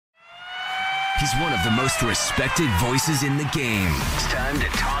He's one of the most respected voices in the game. It's time to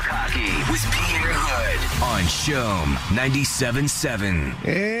talk hockey with Pierre Houde on Shome 97.7.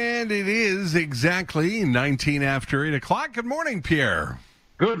 And it is exactly 19 after 8 o'clock. Good morning, Pierre.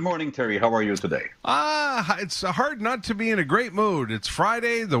 Good morning, Terry. How are you today? It's hard not to be in a great mood. It's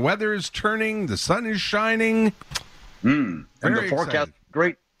Friday. The weather is turning. The sun is shining. And the forecast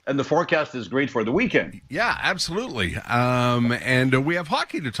great. And the forecast is great for the weekend. Yeah, absolutely. And we have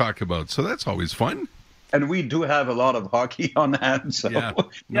hockey to talk about, so that's always fun. And we do have a lot of hockey on hand, so yeah,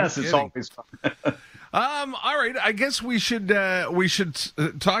 yes, it's always fun. All right, I guess we should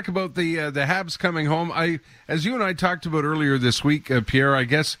talk about the Habs coming home. As you and I talked about earlier this week, Pierre, I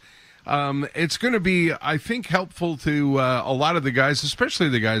guess it's going to be, I think, helpful to a lot of the guys, especially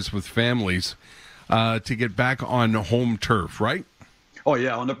the guys with families, to get back on home turf, right? Oh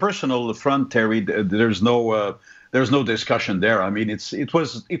yeah, on the personal front, Terry, there's no discussion there. I mean, it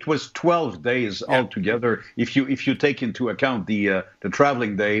was 12 days altogether. If you take into account the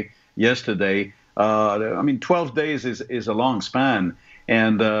traveling day yesterday, I mean, 12 days is a long span,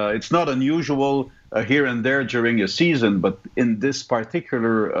 and it's not unusual here and there during a season, but in this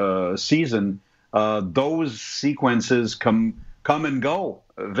particular season, those sequences come and go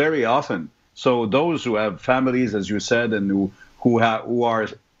very often. So those who have families, as you said, and who are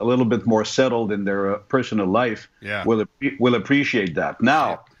a little bit more settled in their personal life will appreciate that.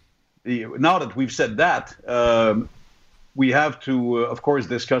 Now, now that we've said that, we have to, of course,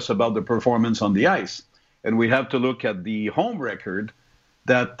 discuss about the performance on the ice. And we have to look at the home record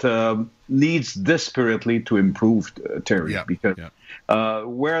that needs desperately to improve, Terry, because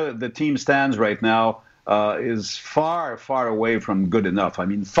where the team stands right now is far, far away from good enough. I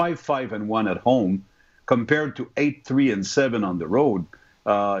mean, 5-5-1 at home, compared to 8-3-7 on the road,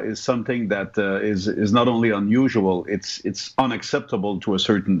 is something that is not only unusual, it's unacceptable to a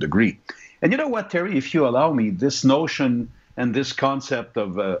certain degree. And you know what, Terry, if you allow me, this notion and this concept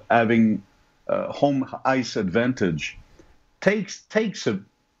of having home ice advantage takes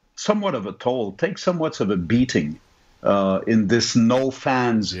somewhat of a toll, takes somewhat of a beating in this no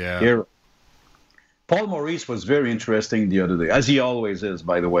fans era. Paul Maurice was very interesting the other day, as he always is,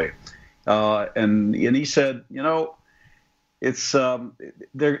 by the way. And he said, you know, it's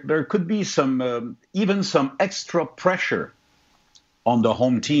there could be some even some extra pressure on the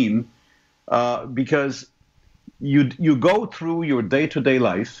home team because you go through your day-to-day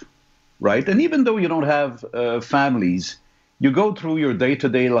life, right? And even though you don't have families, you go through your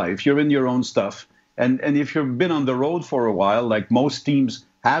day-to-day life. You're in your own stuff, and if you've been on the road for a while, like most teams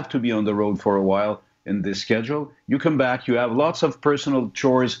have to be on the road for a while in this schedule, you come back, you have lots of personal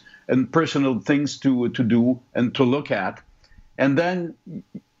chores and personal things to do and to look at. And then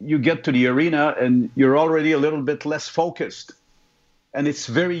you get to the arena and you're already a little bit less focused. And it's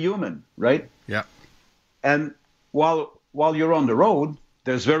very human, right? Yeah. And while you're on the road,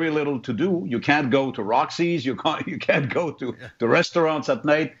 there's very little to do. You can't go to Roxy's, you can't go to the restaurants at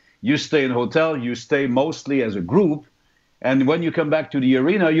night. You stay in a hotel, you stay mostly as a group. And when you come back to the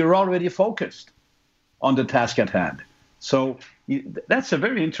arena, you're already focused on the task at hand. So that's a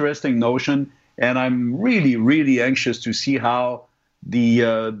very interesting notion, and I'm really, really anxious to see how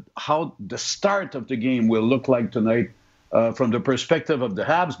the start of the game will look like tonight from the perspective of the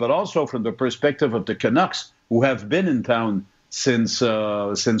Habs, but also from the perspective of the Canucks, who have been in town since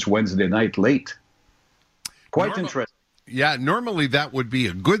Wednesday night late. Quite interesting. Yeah, normally that would be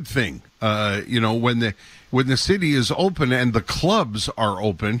a good thing. When the city is open and the clubs are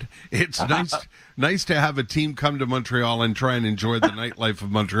open, it's nice to have a team come to Montreal and try and enjoy the nightlife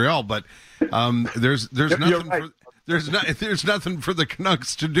of Montreal. But there's nothing right. there's nothing for the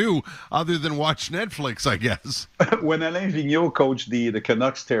Canucks to do other than watch Netflix, I guess. When Alain Vigneault coached the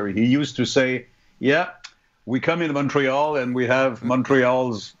Canucks, Terry, he used to say, "Yeah, we come in Montreal and we have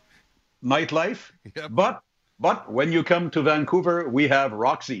Montreal's nightlife, But when you come to Vancouver, we have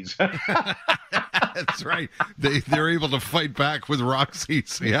Roxy's." That's right. They're able to fight back with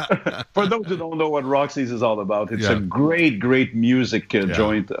Roxy's. Yeah. For those who don't know what Roxy's is all about, it's a great, great music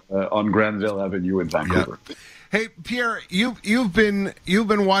joint on Granville Avenue in Vancouver. Yeah. Hey, Pierre, you've been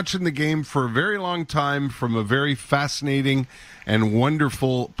watching the game for a very long time from a very fascinating and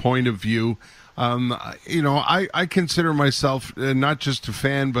wonderful point of view. I consider myself not just a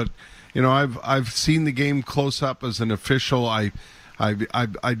fan, but I've seen the game close up as an official. I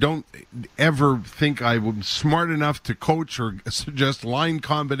don't ever think I'm smart enough to coach or suggest line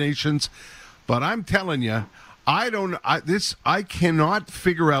combinations, but I'm telling you, I cannot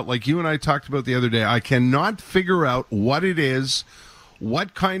figure out, like you and I talked about the other day, I cannot figure out what it is,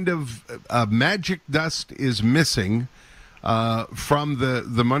 what kind of magic dust is missing from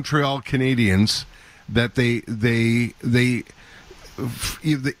the Montreal Canadiens that they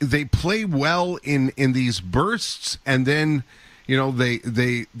play well in these bursts, and then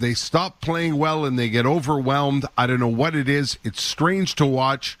they stop playing well and they get overwhelmed. I don't know what it is. It's strange to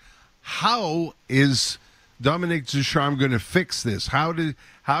watch. How is Dominique Ducharme going to fix this? How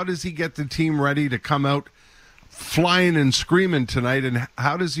does he get the team ready to come out flying and screaming tonight, and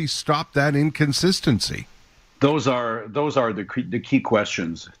how does he stop that inconsistency? Those are the key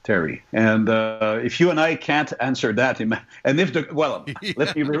questions, Terry. And if you and I can't answer that, and if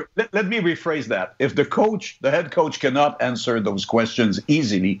let me rephrase that. If the head coach cannot answer those questions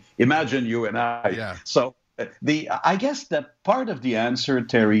easily, imagine you and I. Yeah. So I guess that part of the answer,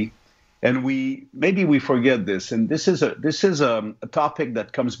 Terry, and we forget this, and this is a topic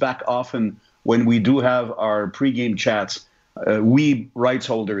that comes back often when we do have our pregame chats. We rights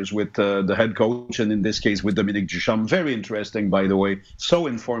holders with the head coach, and in this case with Dominique Ducharme. Very interesting, by the way, so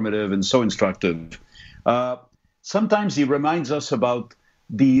informative and so instructive. Sometimes he reminds us about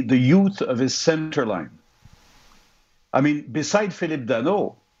the youth of his center line. I mean, beside Philippe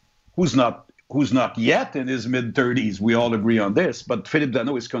Danault, who's not yet in his mid-30s, we all agree on this, but Philippe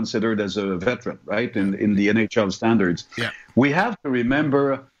Danault is considered as a veteran, right, in the NHL standards. Yeah. We have to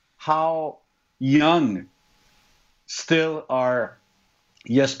remember how young still are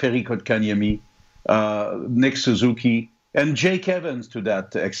Jesperi Kotkaniemi, Nick Suzuki, and Jake Evans to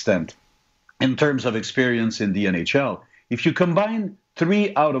that extent in terms of experience in the NHL. If you combine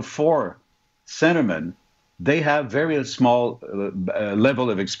 3 out of 4 centermen, they have very small level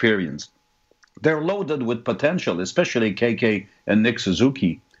of experience. They're loaded with potential, especially KK and Nick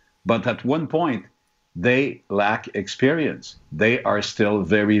Suzuki, but at one point, they lack experience. They are still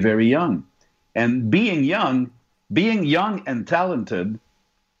very, very young. And being young and talented,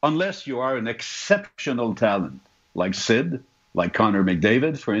 unless you are an exceptional talent, like Sid, like Connor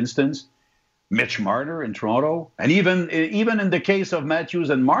McDavid, for instance, Mitch Marner in Toronto, and even in the case of Matthews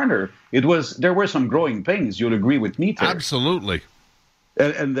and Marner, there were some growing pains. You'll agree with me, Terry. Absolutely.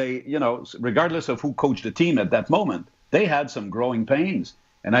 And they, regardless of who coached the team at that moment, they had some growing pains.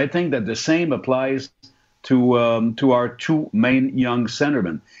 And I think that the same applies to our 2 main young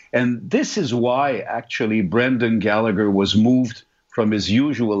centermen. And this is why, actually, Brendan Gallagher was moved from his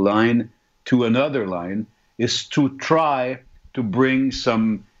usual line to another line, is to try to bring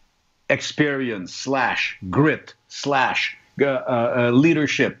some experience / grit /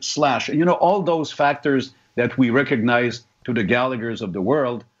 leadership / all those factors that we recognize to the Gallaghers of the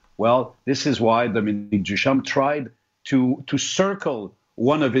world. Well, this is why Dominique Ducharme tried to circle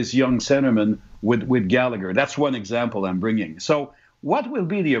one of his young centermen with Gallagher. That's one example I'm bringing. So what will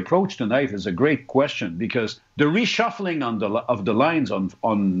be the approach tonight is a great question, because the reshuffling of the lines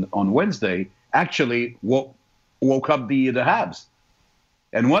on Wednesday actually woke up the Habs.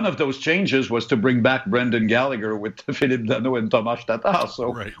 And one of those changes was to bring back Brendan Gallagher with Philippe Danault and Tomas Tatar.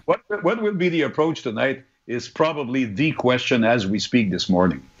 So right. What will be the approach tonight is probably the question as we speak this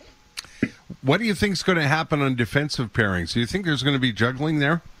morning. What do you think is going to happen on defensive pairings? Do you think there's going to be juggling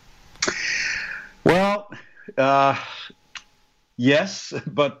there? Well, yes,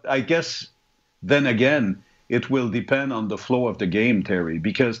 but I guess then again, it will depend on the flow of the game, Terry,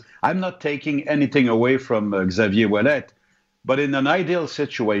 because I'm not taking anything away from Xavier Ouellet, but in an ideal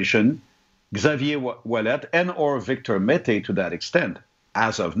situation, Xavier Ouellet and or Victor Mete to that extent,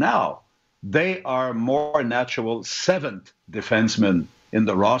 as of now, they are more natural 7th defenseman in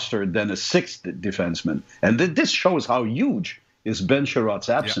the roster than a 6th defenseman. And this shows how huge is Ben Sherratt's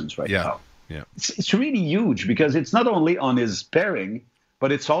absence now. Yeah. It's really huge, because it's not only on his pairing,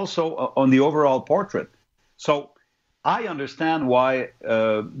 but it's also on the overall portrait. So I understand why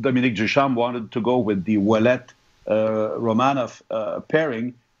Dominique Ducharme wanted to go with the Ouellet-Romanov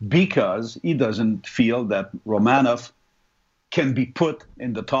pairing, because he doesn't feel that Romanov can be put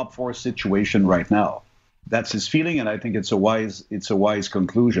in the top 4 situation right now. That's his feeling, and I think it's a wise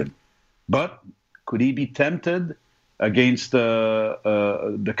conclusion. But could he be tempted against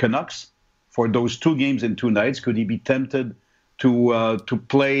the Canucks for those 2 games in 2 nights? Could he be tempted to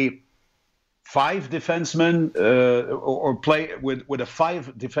play 5 defensemen or play with a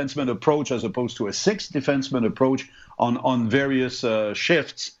 5 defenseman approach as opposed to a 6 defenseman approach on various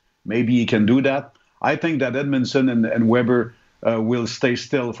shifts? Maybe he can do that. I think that Edmondson and Weber will stay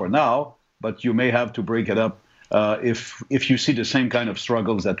still for now, but you may have to break it up if you see the same kind of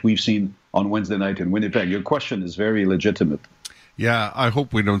struggles that we've seen on Wednesday night in Winnipeg. Your question is very legitimate. Yeah, I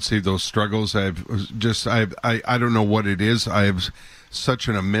hope we don't see those struggles. I don't know what it is. I've such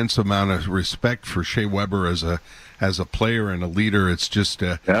an immense amount of respect for Shea Weber as a player and a leader. It's just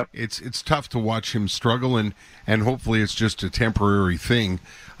it's tough to watch him struggle, and hopefully it's just a temporary thing.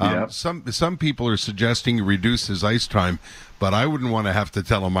 Some people are suggesting he reduce his ice time, but I wouldn't want to have to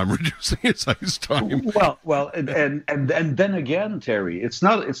tell him I'm reducing his ice time. Well, and then again, Terry, it's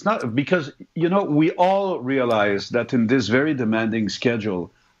not because we all realize that in this very demanding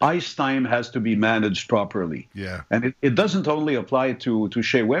schedule, ice time has to be managed properly. Yeah, and it doesn't only apply to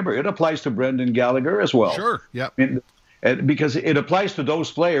Shea Weber; it applies to Brendan Gallagher as well. Sure, yeah, because it applies to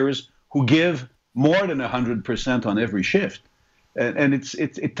those players who give more than 100% on every shift. And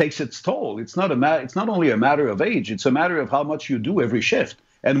it takes its toll. It's not only a matter of age. It's a matter of how much you do every shift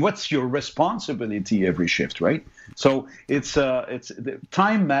and what's your responsibility every shift, right? So it's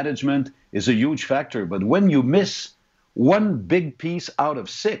time management is a huge factor. But when you miss one big piece out of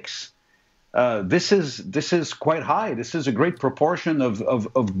 6, this is quite high. This is a great proportion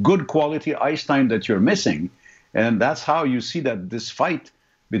of good quality ice time that you're missing, and that's how you see that this fight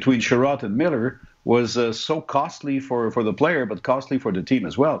between Sherratt and Miller was so costly for the player, but costly for the team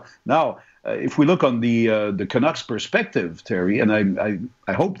as well. Now, if we look on the Canucks' perspective, Terry, and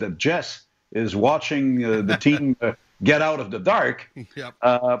I hope that Jess is watching the team get out of the dark,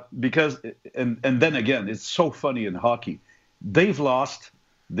 because and then again, it's so funny in hockey. They've lost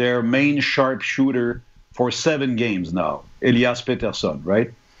their main sharpshooter for 7 games now, Elias Pettersson,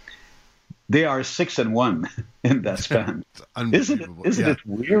 right? They are 6-1 in that span. Isn't it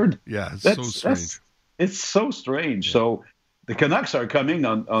weird? Yeah, it's so strange. It's so strange. Yeah. So the Canucks are coming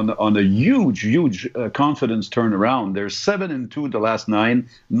on a huge confidence turnaround. They're 7-2 the last 9,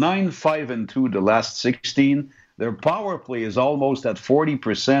 9-5-2 the last 16. Their power play is almost at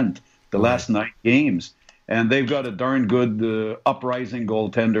 40% the last 9 games, and they've got a darn good uprising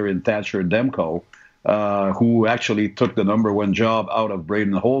goaltender in Thatcher Demko, who actually took the number 1 job out of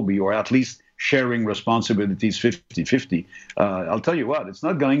Braden Holtby, or at least sharing responsibilities 50-50. I'll tell you what, it's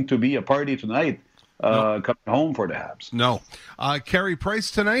not going to be a party tonight coming home for the Habs. No. Carey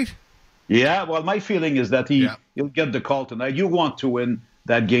Price tonight? Yeah, well, my feeling is that he'll get the call tonight. You want to win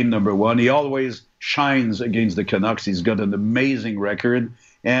that game number 1. He always shines against the Canucks. He's got an amazing record.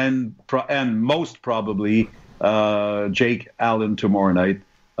 And most probably Jake Allen tomorrow night.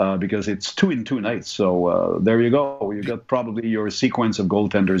 Because it's 2-2 nights. So there you go. You got probably your sequence of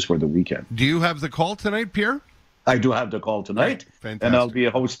goaltenders for the weekend. Do you have the call tonight, Pierre? I do have the call tonight. Fantastic. And I'll be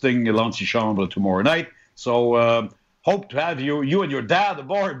hosting L'Antichambre tomorrow night. So hope to have you and your dad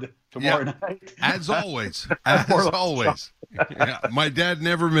aboard tomorrow night. As always. As always. My dad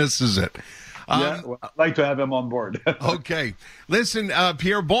never misses it. I'd like to have him on board. Okay. Listen,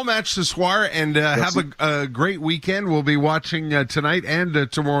 Pierre, bon match ce soir, and have a great weekend. We'll be watching tonight and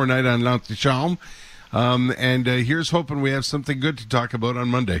tomorrow night on L'Antichambre. And here's hoping we have something good to talk about on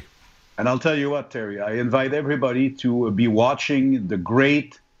Monday. And I'll tell you what, Terry, I invite everybody to be watching the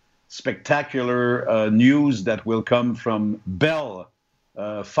great, spectacular news that will come from Bell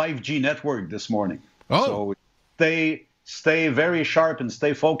 5G network this morning. Oh. So stay very sharp and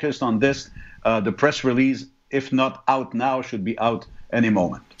stay focused on this. The press release, if not out now, should be out any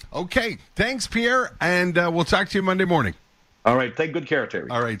moment. Okay. Thanks, Pierre, and we'll talk to you Monday morning. All right. Take good care, Terry.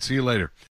 All right. See you later.